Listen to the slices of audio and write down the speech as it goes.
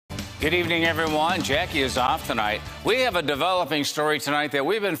Good evening, everyone. Jackie is off tonight. We have a developing story tonight that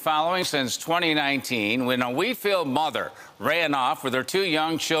we've been following since 2019 when a Wheatfield mother ran off with her two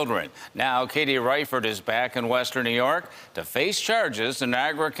young children. Now, Katie Ryford is back in Western New York to face charges in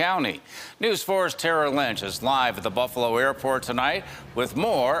Niagara County. News 4's Tara Lynch is live at the Buffalo Airport tonight with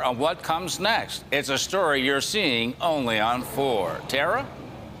more on what comes next. It's a story you're seeing only on 4. Tara?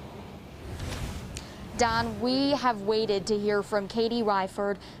 Don, we have waited to hear from Katie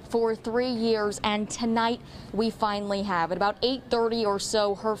Ryford for 3 years, and tonight we finally have. At about 8:30 or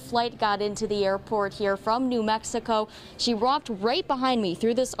so, her flight got into the airport here from New Mexico. She walked right behind me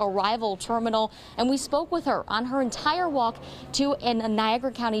through this arrival terminal, and we spoke with her on her entire walk to a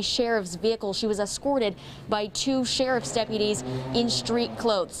Niagara County Sheriff's vehicle. She was escorted by 2 sheriff's deputies in street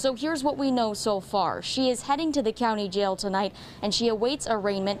clothes. So here's what we know so far. She is heading to the county jail tonight, and she awaits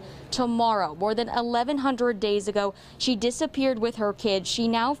arraignment tomorrow. More than 1,100 days ago, she disappeared with her kids. She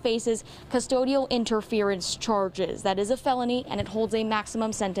now faces custodial interference charges. That is a felony, and it holds a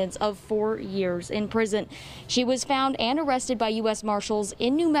maximum sentence of 4 years in prison. She was found and arrested by U.S. Marshals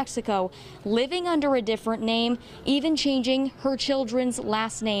in New Mexico, living under a different name, even changing her children's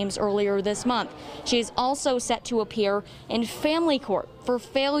last names earlier this month. She is also set to appear in family court for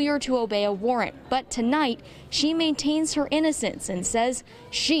failure to obey a warrant. But tonight, she maintains her innocence and says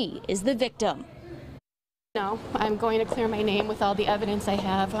she is the victim. No, I'm going to clear my name with all the evidence I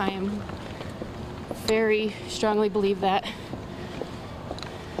have. I am very strongly believe that.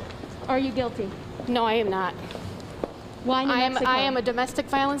 Are you guilty? No, I am not. Why New Mexico? I am a domestic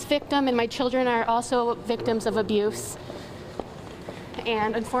violence victim, and my children are also victims of abuse.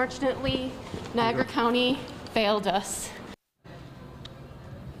 And unfortunately, Niagara County failed us.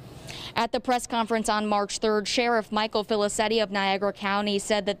 At the press conference on March 3rd, Sheriff Michael Filicetti of Niagara County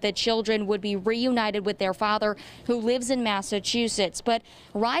said that the children would be reunited with their father, who lives in Massachusetts. But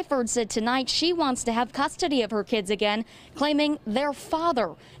Ryford said tonight she wants to have custody of her kids again, claiming their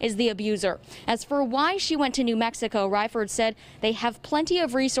father is the abuser. As for why she went to New Mexico, Ryford said they have plenty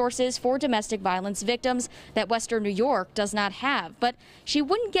of resources for domestic violence victims that Western New York does not have. But she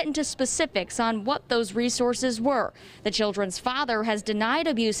wouldn't get into specifics on what those resources were. The children's father has denied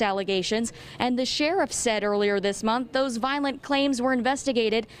abuse allegations, and the sheriff said earlier this month those violent claims were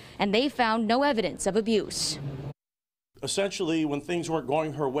investigated and they found no evidence of abuse. Essentially, when things weren't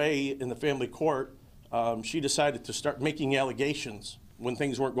going her way in the family court, she decided to start making allegations when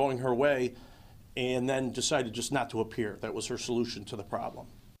things weren't going her way, and then decided just not to appear. That was her solution to the problem.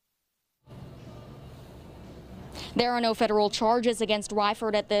 There are no federal charges against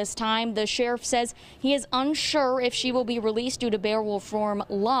Ryford at this time. The sheriff says he is unsure if she will be released due to bail reform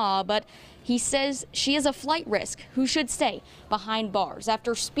law, but he says she is a flight risk who should stay behind bars.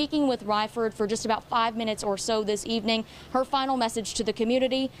 After speaking with Ryford for just about 5 minutes or so this evening, her final message to the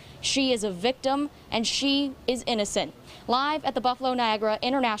community: she is a victim and she is innocent. Live at the Buffalo Niagara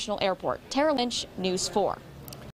International Airport, Tara Lynch, News 4.